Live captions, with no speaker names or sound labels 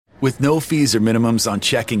With no fees or minimums on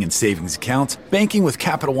checking and savings accounts, banking with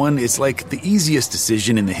Capital One is like the easiest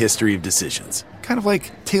decision in the history of decisions. Kind of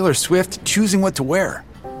like Taylor Swift choosing what to wear.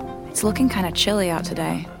 It's looking kind of chilly out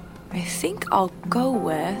today. I think I'll go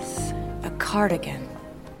with a cardigan.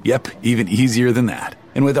 Yep, even easier than that.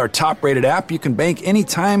 And with our top-rated app, you can bank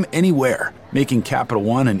anytime, anywhere, making Capital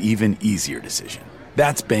One an even easier decision.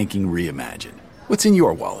 That's banking reimagined. What's in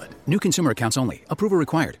your wallet? New consumer accounts only. Approval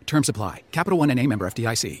required. Terms apply. Capital One N.A. member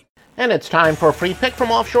FDIC. And it's time for a free pick from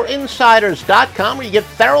OffshoreInsiders.com, where you get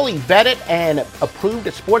thoroughly vetted and approved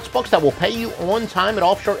sportsbooks that will pay you on time at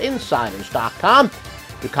OffshoreInsiders.com.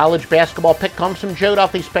 The college basketball pick comes from Joe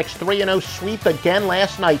Duffy's picks. 3-0 sweep again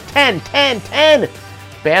last night. 10.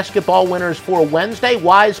 Basketball winners for Wednesday.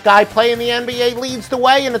 Wise guy play in the NBA leads the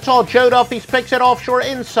way, and it's all Joe Duffy's picks at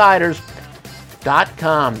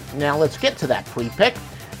OffshoreInsiders.com. Now let's get to that free pick.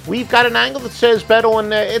 We've got an angle that says bet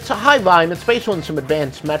on, it's a high volume. It's based on some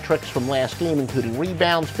advanced metrics from last game, including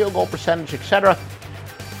rebounds, field goal percentage, etc.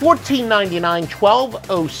 $14.99,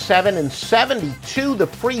 $12.07, and $72. The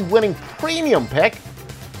free winning premium pick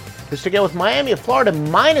is to go with Miami of Florida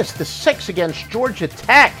minus the 6 against Georgia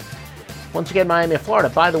Tech. Once again, Miami of Florida.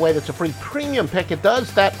 By the way, that's a free premium pick.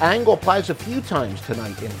 That angle applies a few times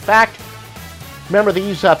tonight. In fact, remember,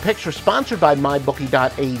 these picks are sponsored by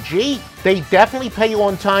MyBookie.ag. They definitely pay you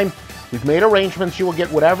on time. We've made arrangements. You will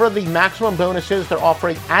get whatever the maximum bonus is they're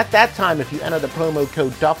offering at that time if you enter the promo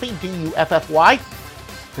code Duffy, D-U-F-F-Y.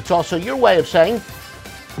 It's also your way of saying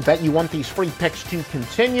that you want these free picks to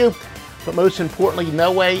continue. But most importantly,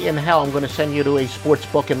 no way in hell I'm going to send you to a sports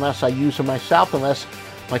book unless I use them myself, unless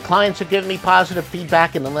my clients have given me positive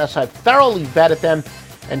feedback, and unless I've thoroughly vetted them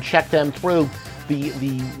and checked them through. The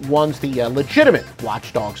legitimate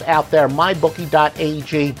watchdogs out there.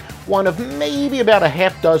 MyBookie.ag, one of maybe about a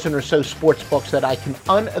half dozen or so sports books that I can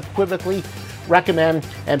unequivocally recommend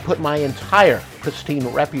and put my entire pristine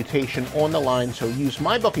reputation on the line. So use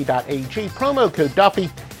MyBookie.ag, promo code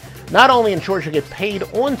Duffy. Not only ensures you get paid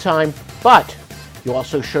on time, but you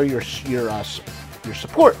also show your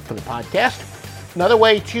support for the podcast. Another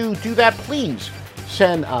way to do that, please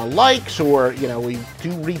send likes, or we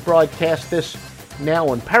do rebroadcast this now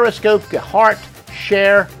on Periscope. Heart,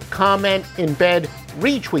 share, comment, embed,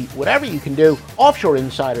 retweet, whatever you can do.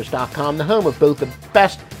 OffshoreInsiders.com, the home of both the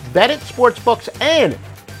best vetted sports books and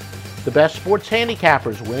the best sports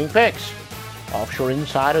handicappers winning picks.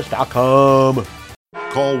 OffshoreInsiders.com.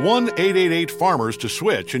 Call 1-888-FARMERS to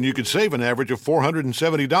switch, and you could save an average of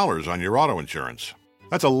 $470 on your auto insurance.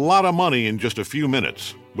 That's a lot of money in just a few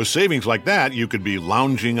minutes. With savings like that, you could be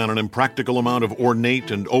lounging on an impractical amount of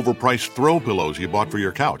ornate and overpriced throw pillows you bought for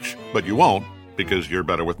your couch. But you won't, because you're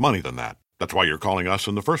better with money than that. That's why you're calling us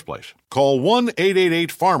in the first place. Call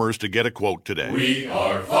 1-888-FARMERS to get a quote today. We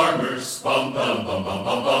are farmers. Bum, bum, bum, bum,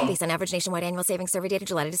 bum, bum. Based on average nationwide annual savings survey data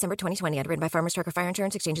July to December 2020. Underwritten by Farmers Trucker Fire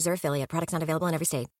Insurance Exchanges or affiliate. Products not available in every state.